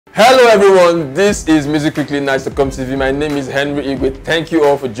Hello everyone, this is Music Quickly Nice.com TV. My name is Henry Igwe. Thank you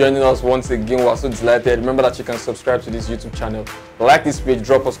all for joining us once again. We're so delighted. Remember that you can subscribe to this YouTube channel, like this page,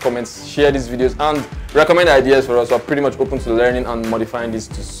 drop us comments, share these videos, and recommend ideas for us. We're pretty much open to learning and modifying this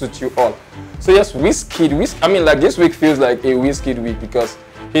to suit you all. So yes, Wizkid. I mean, like, this week feels like a Wizkid week because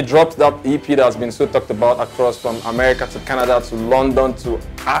he dropped that EP that has been so talked about across from America to Canada to London to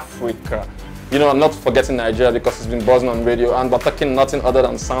Africa. You know, I'm not forgetting Nigeria because it's been buzzing on radio, and we're talking nothing other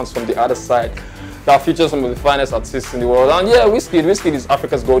than sounds from the other side that features some of the finest artists in the world. And yeah, Wizkid is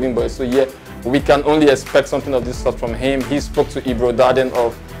Africa's golden boy, so yeah, we can only expect something of this sort from him. He spoke to Ibro Darden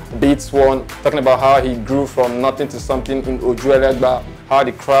of Beats One, talking about how he grew from nothing to something in Ojuelegba, how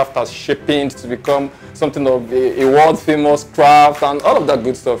the craft has shaped to become something of a world famous craft, and all of that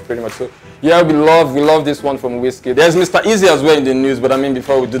good stuff pretty much. So yeah, we love this one from Wizkid. There's Mr. Easy as well in the news, but I mean,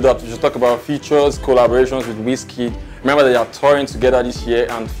 before we do that, we should talk about features, collaborations with Wizkid. Remember, they are touring together this year,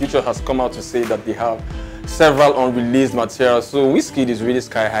 and Future has come out to say that they have several unreleased materials. So Wizkid is really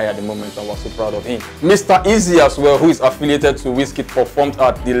sky high at the moment, and we're so proud of him. Mr. Easy as well, who is affiliated to Wizkid, performed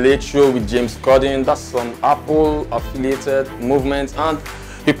at The Late Show with James Corden. That's some Apple affiliated movement, and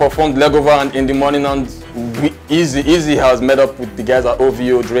he performed Legova and In the Morning, and Easy has met up with the guys at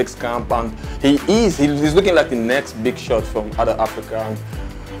OVO, Drake's camp, and he's looking like the next big shot from other Africa,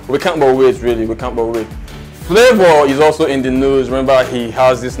 and we can't but wait, really, we can't but wait. Flavour is also in the news. Remember, he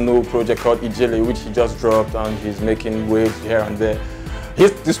has this new project called Ijele, which he just dropped, and he's making waves here and there. He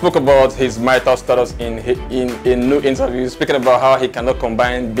spoke about his marital status in a new interview, speaking about how he cannot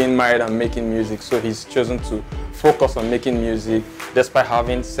combine being married and making music, so he's chosen to focus on making music despite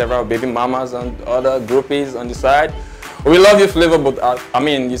having several baby mamas and other groupies on the side. We love you, Flavour, but I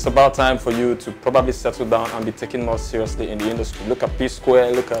mean, it's about time for you to probably settle down and be taken more seriously in the industry. Look at P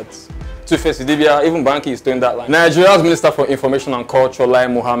Square, look at Two-Face Idibia, even Banky is doing that line. Nigeria's Minister for Information and Culture, Lai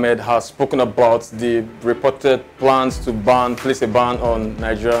Mohammed, has spoken about the reported plans to place a ban on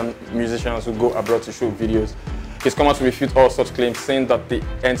Nigerian musicians who go abroad to shoot videos. He's come out to refute all such claims, saying that the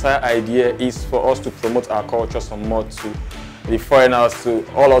entire idea is for us to promote our culture some more to the foreigners, to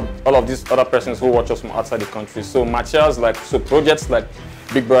all of these other persons who watch us from outside the country. So projects like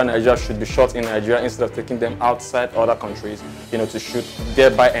Big Brother Nigeria should be shot in Nigeria instead of taking them outside other countries, you know, to shoot,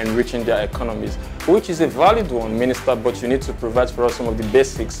 thereby enriching their economies, which is a valid one, Minister, but you need to provide for us some of the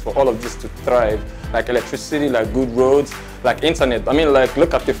basics for all of this to thrive, like electricity, like good roads, like internet. I mean, like,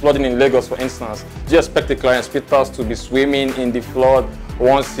 look at the flooding in Lagos, for instance. Do you expect the client Spitters to be swimming in the flood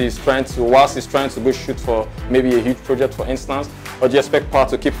whilst he's trying to go shoot for maybe a huge project, for instance? Or do you expect power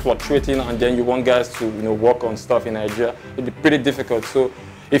to keep fluctuating and then you want guys to, you know, work on stuff in Nigeria? It'd be pretty difficult. So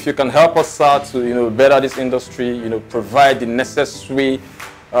if you can help us start to, you know, better this industry, you know, provide the necessary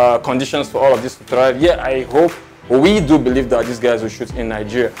conditions for all of this to thrive, yeah, I hope, we do believe that these guys will shoot in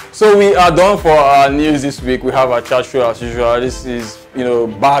Nigeria. So we are done for our news this week. We have our chat show as usual. This is, you know,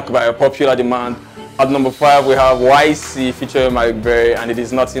 backed by a popular demand. At number 5, we have YC featuring Mike Berry, and it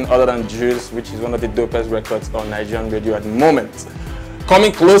is nothing other than Juice, which is one of the dopest records on Nigerian radio at the moment.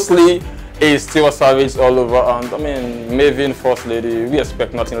 Coming closely is Tiwa Savage All Over, and I mean, Maven, First Lady, we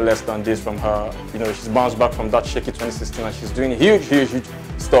expect nothing less than this from her. You know, she's bounced back from that shaky 2016 and she's doing huge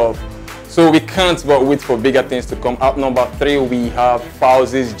stuff. So we can't but wait for bigger things to come. At number 3, we have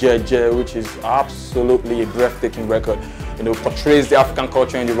Fauzi's Jeje, which is absolutely a breathtaking record. You know, portrays the African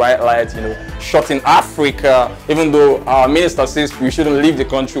culture in the right light, you know, shot in Africa, even though our minister says we shouldn't leave the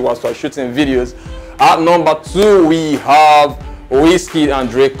country whilst we're shooting videos. At number 2, we have Wizkid and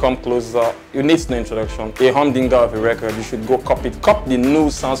Drake Come Closer. You need no introduction, a humdinger of a record. You should go copy the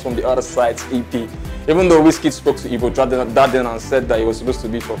new sounds from the other side's EP. Even though Wizkid spoke to Ibro Darden and said that it was supposed to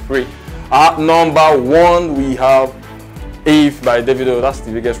be for free. At number 1, we have If by Davido. That's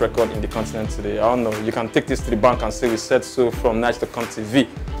the biggest record in the continent today. I don't know, you can take this to the bank and say we said so from Nice.com TV.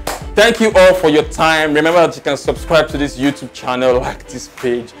 Thank you all for your time. Remember that you can subscribe to this YouTube channel, like this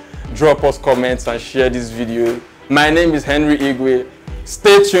page, drop us comments and share this video. My name is Henry Igwe.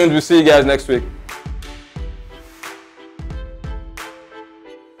 Stay tuned, we'll see you guys next week.